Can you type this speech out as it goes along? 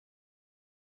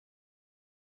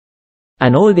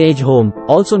An old age home,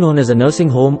 also known as a nursing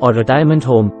home or retirement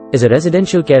home, is a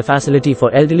residential care facility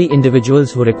for elderly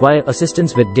individuals who require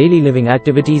assistance with daily living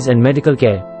activities and medical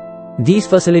care. These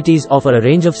facilities offer a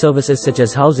range of services such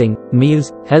as housing,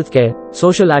 meals, healthcare,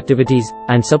 social activities,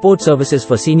 and support services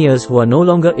for seniors who are no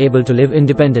longer able to live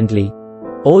independently.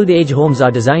 Old age homes are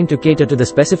designed to cater to the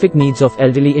specific needs of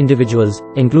elderly individuals,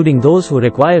 including those who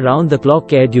require round-the-clock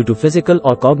care due to physical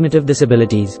or cognitive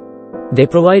disabilities. They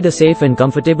provide a safe and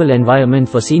comfortable environment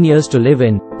for seniors to live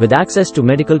in, with access to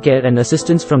medical care and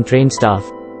assistance from trained staff.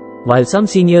 While some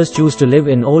seniors choose to live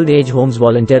in old age homes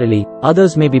voluntarily,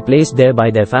 others may be placed there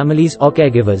by their families or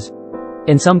caregivers.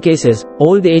 In some cases,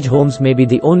 old age homes may be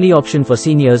the only option for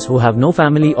seniors who have no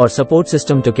family or support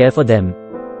system to care for them.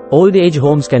 Old age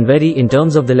homes can vary in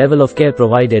terms of the level of care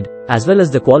provided, as well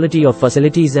as the quality of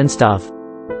facilities and staff.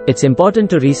 It's important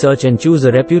to research and choose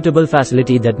a reputable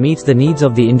facility that meets the needs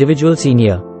of the individual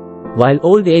senior. While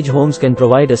old age homes can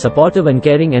provide a supportive and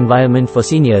caring environment for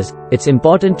seniors, it's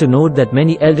important to note that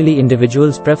many elderly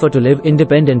individuals prefer to live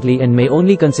independently and may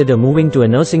only consider moving to a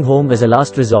nursing home as a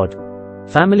last resort.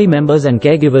 Family members and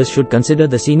caregivers should consider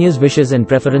the senior's wishes and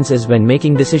preferences when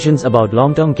making decisions about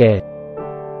long-term care.